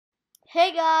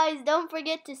Hey guys, don't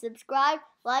forget to subscribe,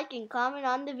 like, and comment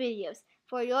on the videos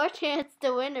for your chance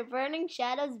to win a Burning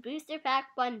Shadows Booster Pack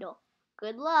bundle.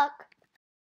 Good luck!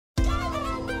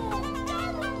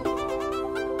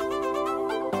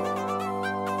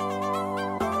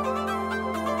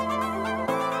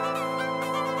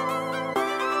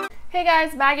 Hey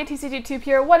guys, Maggie TCG2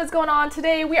 here. What is going on?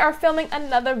 Today we are filming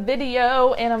another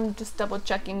video and I'm just double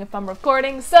checking if I'm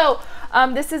recording. So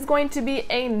this is going to be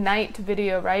a night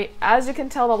video, right? As you can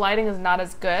tell, the lighting is not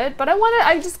as good, but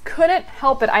I just couldn't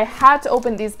help it. I had to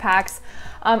open these packs.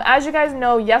 As you guys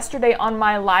know, yesterday on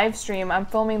my live stream, I'm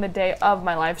filming the day of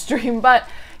my live stream, but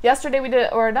yesterday we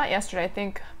did, or not yesterday, I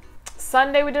think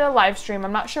Sunday we did a live stream.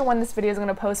 I'm not sure when this video is going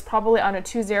to post, probably on a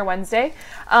Tuesday or Wednesday.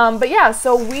 But yeah,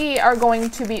 so we are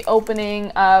going to be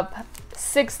opening up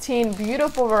 16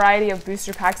 beautiful variety of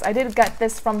booster packs. I did get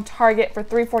this from Target for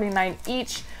 $3.49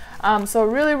 each. So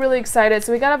really excited.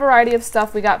 So we got a variety of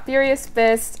stuff. We got Furious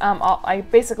Fist. I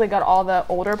basically got all the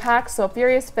older packs. So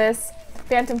Furious Fist,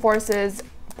 Phantom Forces,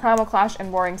 Primal Clash,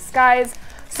 and Roaring Skies.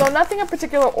 So nothing in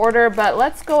particular order, but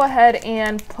let's go ahead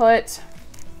and put...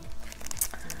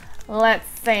 Let's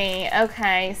see.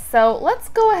 Okay, so let's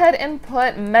go ahead and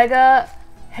put Mega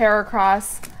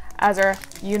Heracross as our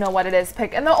you-know-what-it-is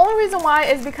pick. And the only reason why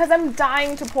is because I'm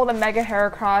dying to pull the Mega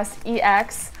Heracross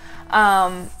EX.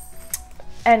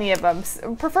 Any of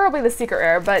them. Preferably the Secret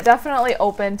Rare, but definitely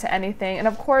open to anything. And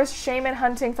of course, Shaman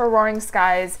Hunting for Roaring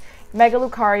Skies, Mega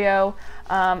Lucario,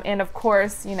 and of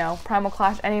course, you know, Primal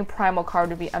Clash. Any Primal card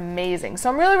would be amazing. So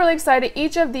I'm really excited.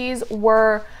 Each of these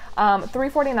were...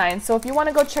 $3.49. So if you want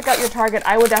to go check out your Target,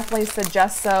 I would definitely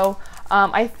suggest so.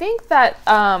 I think that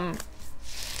I'm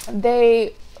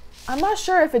not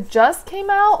sure if it just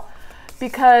came out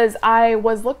because I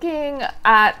was looking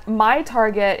at my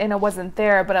Target and it wasn't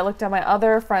there, but I looked at my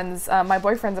other friends, my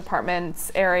boyfriend's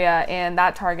apartment's area, and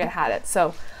that Target had it.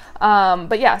 So,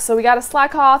 but yeah, so we got a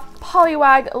Slakoth,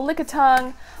 Poliwag,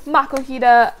 Lickitung,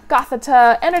 Makuhita,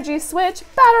 Gothita, Energy Switch,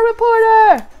 Battle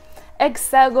Reporter,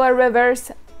 Excelgor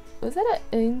Reverse. Was that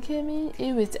an incoming?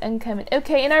 It was incoming.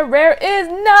 Okay, and our rare is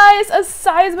nice! A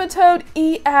Seismitoad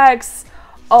EX.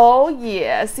 Oh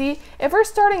yeah. See, if we're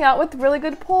starting out with really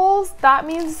good pulls, that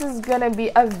means this is gonna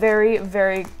be a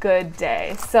very good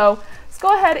day. So let's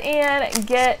go ahead and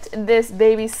get this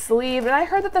baby sleeved. And I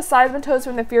heard that the Seismitoads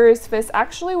from the Furious Fist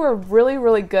actually were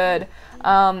really good.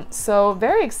 So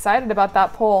very excited about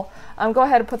that pull. Go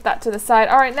ahead and put that to the side.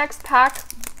 All right, next pack.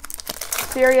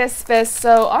 Furious Fist.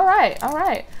 So all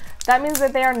right. That means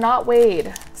that they are not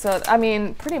weighed. So I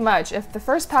mean, pretty much, if the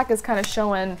first pack is kind of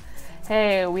showing,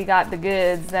 hey, we got the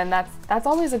goods, then that's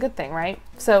always a good thing, right?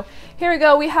 So here we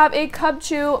go. We have a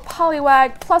Cubchoo,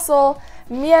 Poliwag, Plusle,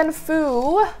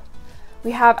 Mienfoo.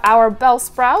 We have our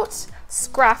Bellsprout,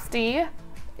 Scrafty,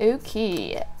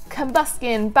 okay,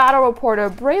 Combuskin, Battle Reporter,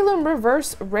 Breloom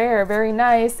Reverse Rare, very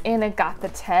nice, and it got the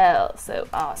tail. So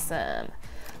awesome.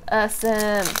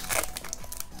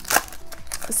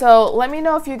 So let me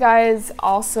know if you guys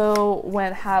also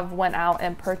went out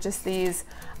and purchased these.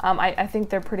 I think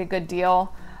they're a pretty good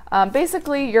deal.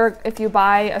 Basically, if you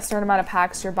buy a certain amount of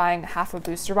packs, you're buying half a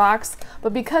booster box.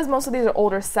 But because most of these are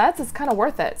older sets, it's kind of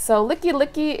worth it. So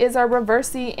Licky is our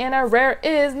Reversey, and our rare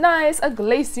is nice, a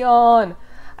Glaceon.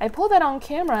 I pulled that on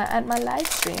camera at my live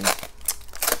stream.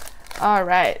 All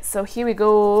right, so here we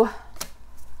go.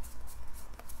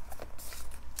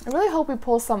 I really hope we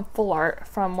pull some full art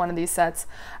from one of these sets.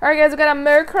 All right, guys, we got a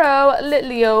Murkrow,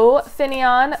 Litleo,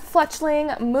 Finneon,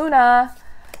 Fletchling, Munna,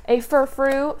 a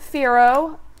Furfrou,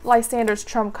 Fearow, Lysander's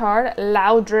trump card,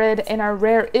 Loudred, and our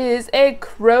rare is a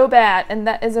Crobat, and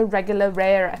that is a regular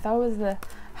rare. I thought it was the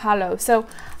holo. So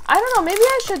I don't know, maybe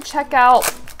I should check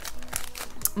out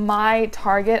my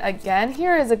Target again.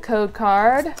 Here is a code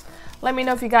card. Let me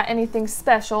know if you got anything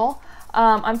special.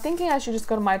 I'm thinking I should just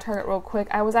go to my Target real quick.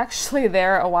 I was actually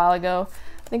there a while ago,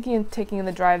 thinking of taking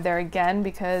the drive there again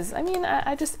because I mean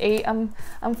I just ate. I'm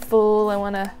full. I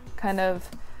want to kind of,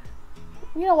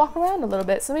 you know, walk around a little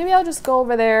bit. So maybe I'll just go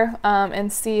over there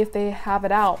and see if they have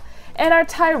it out. And our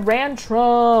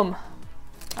Tyrantrum.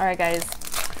 All right, guys,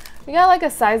 we got like a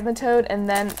Seismitoad and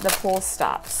then the pull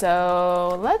stops.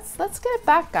 So let's get it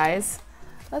back, guys.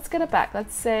 Let's get it back.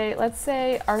 Let's say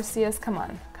Arceus. Come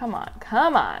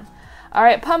on. All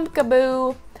right,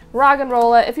 Pumpkaboo,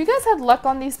 Roggenrola. If you guys had luck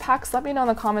on these packs, let me know in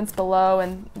the comments below,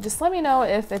 and just let me know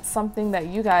if it's something that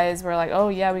you guys were like, oh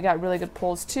yeah, we got really good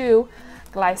pulls too.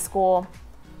 Gliscor.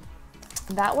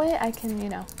 That way I can, you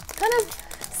know, kind of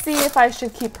see if I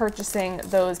should keep purchasing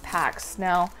those packs.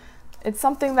 Now, it's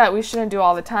something that we shouldn't do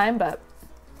all the time, but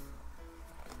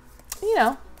you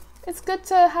know, it's good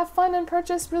to have fun and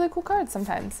purchase really cool cards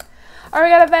sometimes. All right, we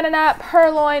got a Venonat,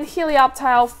 Purloin,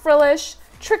 Helioptile, Frillish,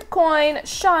 Trick Coin,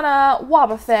 Shauna,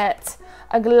 Wobbuffet,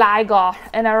 a Gligar,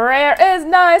 and a rare is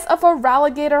nice, a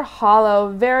Feraligatr Hollow.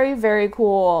 Very, very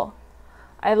cool.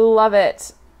 I love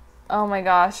it. Oh my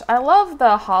gosh, I love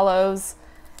the hollows.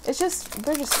 It's just,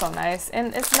 they're just so nice.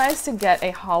 And it's nice to get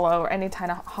a hollow or any kind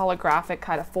of holographic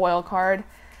kind of foil card.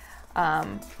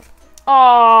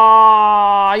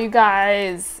 Oh, you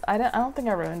guys. I don't think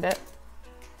I ruined it.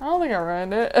 All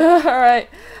right,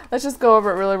 let's just go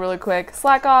over it really, really quick.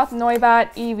 Slackoth,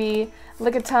 Noibat, Eevee,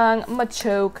 Lickitung,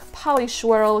 Machoke,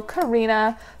 Polishwirl,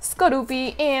 Karina,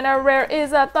 Skodoopy, and a rare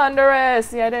is a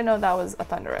Thundurus. Yeah, I didn't know that was a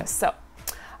Thundurus. So,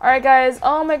 all right, guys.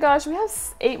 Oh my gosh, we have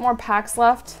 8 more packs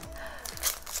left.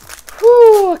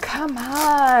 Whew, come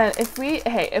on. If we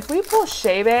pull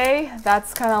Shebe,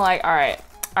 that's kind of like, all right,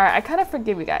 I kind of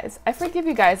forgive you guys. I forgive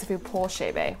you guys if we pull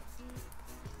Shebe.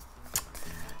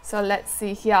 So let's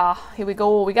see here. Here we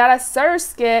go. We got a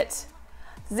Surskit,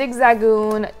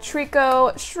 Zigzagoon,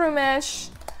 Trico, Shroomish,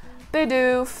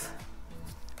 Bidoof,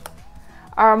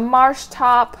 our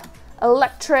Marshtomp,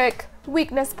 Electric,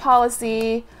 Weakness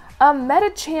Policy, a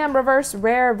Metacham Reverse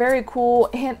Rare, very cool,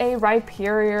 and a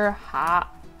Rhyperior.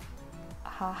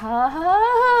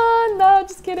 No,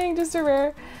 just kidding, just a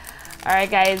rare. All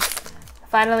right, guys.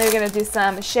 Finally, we're gonna do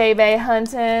some Shebe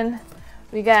hunting.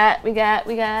 We got.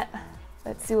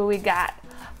 Let's see what we got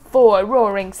for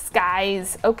Roaring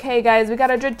Skies. Okay, guys, we got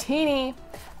a Dratini,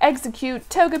 Execute,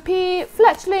 Togepi,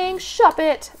 Fletchling,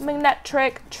 Shuppet,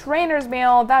 Magnetric, Trainer's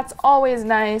Mail. That's always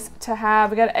nice to have.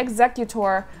 We got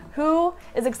Executor. Who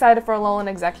is excited for Alolan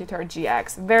Executor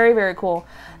GX? Very, very cool.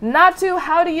 Natu,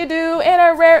 how do you do? And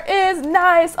a rare is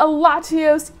nice, a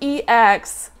Latios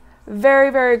EX. Very,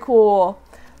 very cool.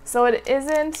 So it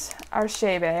isn't our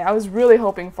Shebe. I was really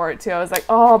hoping for it too. I was like,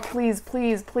 oh, please,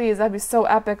 please, please. That'd be so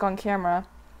epic on camera.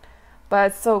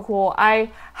 But it's so cool.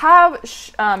 I have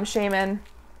Shaman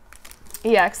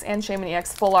EX and Shaman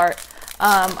EX full art.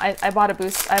 I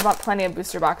bought plenty of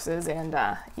booster boxes, and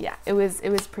yeah, it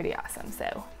was pretty awesome.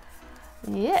 So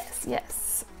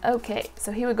yes. Okay,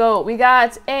 so here we go. We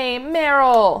got a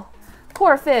Marill,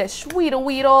 Corphish,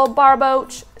 Weedle,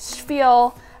 Barboach,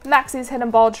 Spiel, Maxie's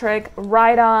Hidden Ball Trick,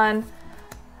 Rhydon,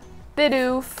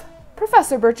 Bidoof,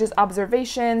 Professor Birch's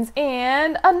Observations,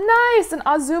 and an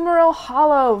Azumarill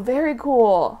Hollow. Very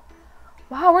cool.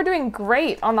 Wow, we're doing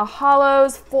great on the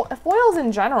hollows, foils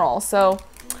in general. So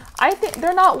I think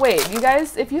they're not waived. You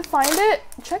guys, if you find it,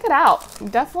 check it out.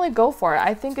 Definitely go for it.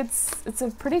 I think it's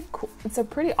a pretty cool, it's a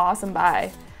pretty awesome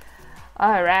buy.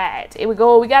 All right, here we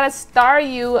go. We got a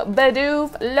Staryu,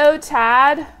 Bidoof,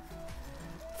 Lotad,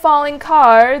 Falling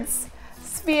Cards,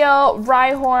 Spiel,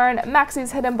 Rhyhorn,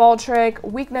 Maxie's Hidden Ball Trick,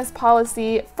 Weakness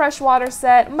Policy, Freshwater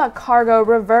Set, Macargo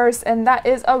Reverse, and that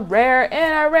is a rare,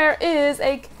 and a rare is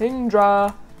a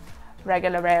Kingdra.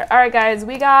 Regular rare. All right, guys,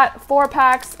 we got 4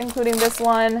 packs, including this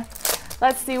one.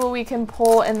 Let's see what we can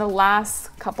pull in the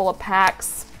last couple of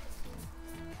packs.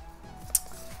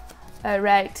 All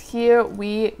right, here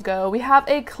we go. We have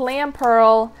a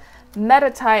Clamperl,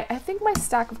 Metatite. I think my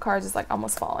stack of cards is like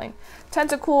almost falling.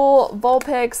 Tentacool,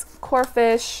 Vulpix,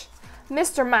 Corphish,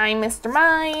 Mr.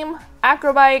 Mime,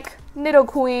 Acrobike,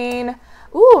 Nidoqueen.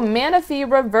 Ooh, Manaphy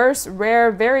Reverse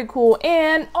Rare, very cool.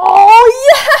 And, oh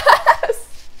yes!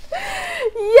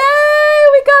 Yay!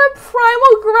 We got a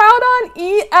Primal Groudon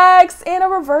EX and a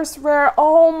Reverse Rare.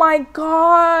 Oh my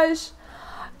gosh.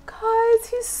 Guys,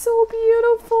 he's so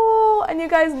beautiful. And you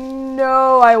guys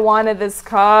know I wanted this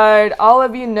card. All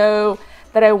of you know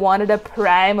that I wanted a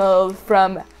Primal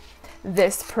from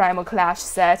this Primal Clash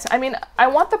set. I mean, I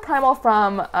want the Primal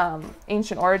from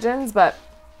Ancient Origins, but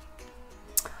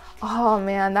oh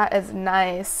man, that is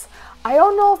nice. I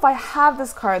don't know if I have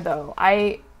this card though.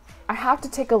 I have to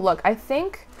take a look. I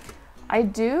think I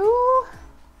do,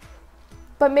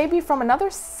 but maybe from another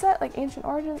set, like Ancient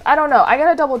Origins. I don't know. I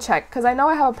gotta double check because I know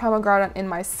I have a Primal Groudon in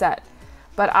my set,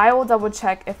 but I will double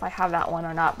check if I have that one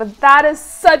or not. But that is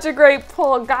such a great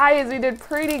pull, guys. We did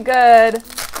pretty good.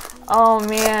 Oh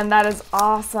man, that is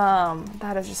awesome.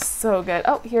 That is just so good.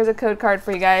 Oh, here's a code card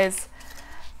for you guys.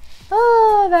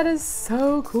 Oh, that is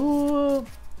so cool.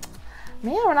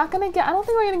 Man, we're not gonna get, I don't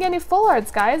think we're gonna get any full arts,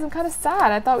 guys. I'm kind of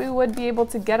sad. I thought we would be able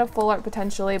to get a full art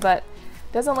potentially, but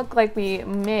it doesn't look like we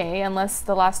may unless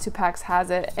the last 2 packs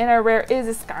has it. And our rare is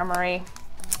a Skarmory.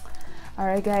 All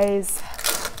right, guys.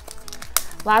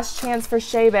 Last chance for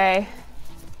Shebe.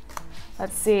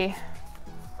 Let's see.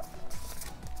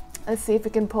 Let's see if we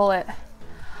can pull it.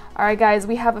 All right, guys,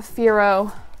 we have a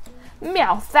Fearow.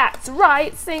 Meowth, that's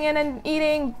right, Singing and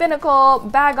Eating,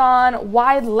 Binnacle, Bagon,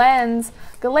 Wide Lens,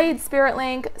 Gallade Spirit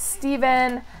Link,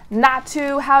 Steven,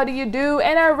 Natu, how do you do?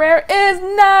 And our rare is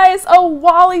nice, a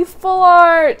Wally full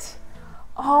art.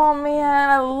 Oh man,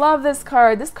 I love this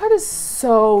card. This card is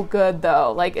so good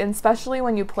though, like especially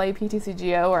when you play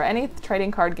PTCGO or any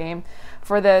trading card game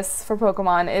for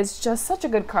Pokemon. It's just such a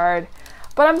good card.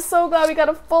 But I'm so glad we got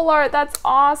a full art. That's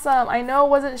awesome. I know it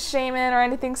wasn't Shaman or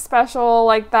anything special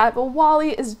like that, but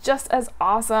Wally is just as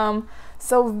awesome.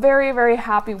 So very, very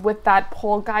happy with that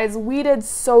pull. Guys, we did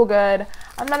so good.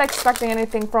 I'm not expecting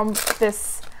anything from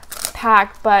this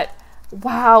pack, but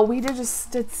wow, we did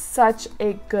such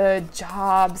a good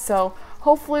job. So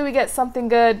hopefully we get something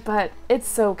good, but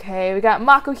it's okay. We got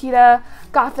Makuhita,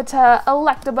 Gothita,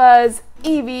 Electabuzz,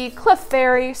 Eevee,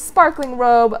 Clefairy, Sparkling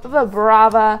Robe,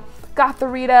 Vibrava,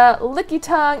 Gothorita, Licky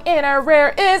Tongue, and our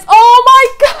rare is, oh my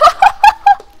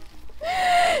god!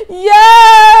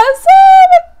 Yes! Oh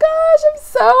my gosh, I'm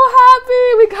so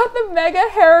happy! We got the Mega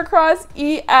Heracross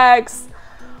EX.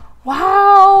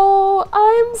 Wow,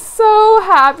 I'm so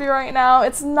happy right now.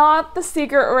 It's not the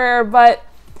secret rare, but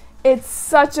it's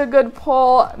such a good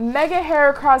pull. Mega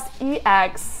Heracross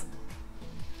EX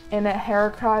in a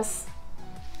Heracross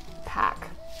pack.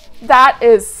 That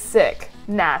is sick.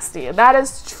 Nasty. That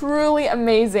is truly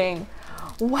amazing.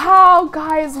 Wow,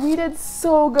 guys, we did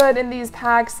so good in these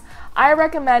packs. I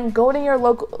recommend going to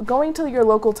your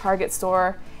local Target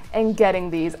store and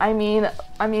getting these. I mean,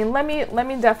 let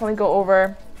me definitely go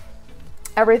over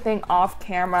everything off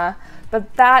camera,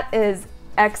 but that is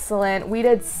excellent. We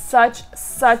did such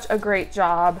a great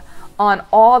job on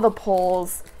all the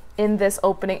pulls in this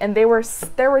opening, and there were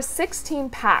 16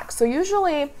 packs. So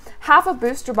usually half a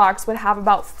booster box would have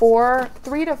about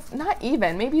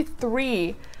maybe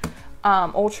three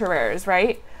ultra rares,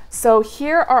 right? So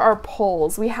here are our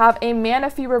pulls. We have a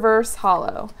Manaphy reverse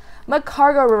holo,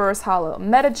 Magcargo reverse holo,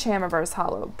 Metacham reverse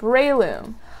holo,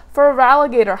 Breloom,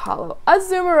 Feraligatr holo,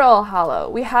 Azumarill holo.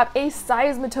 We have a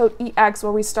Seismitoad EX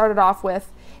where we started off with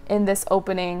in this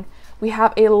opening. We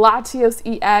have a Latios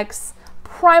EX,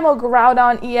 Primal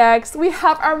Groudon EX. We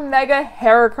have our Mega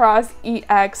Heracross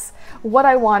EX, what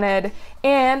I wanted,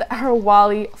 and our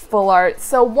Wally full art.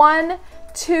 So 1,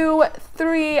 2,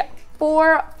 3,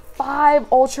 4,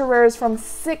 5 ultra rares from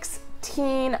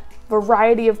 16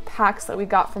 variety of packs that we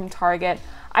got from Target.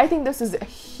 I think this is a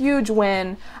huge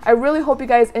win. I really hope you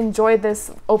guys enjoyed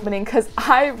this opening because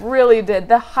I really did.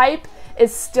 The hype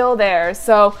is still there.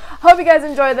 So hope you guys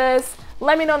enjoy this.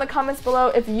 Let me know in the comments below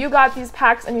if you got these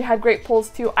packs and you had great pulls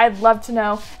too. I'd love to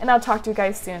know, and I'll talk to you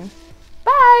guys soon.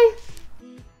 Bye!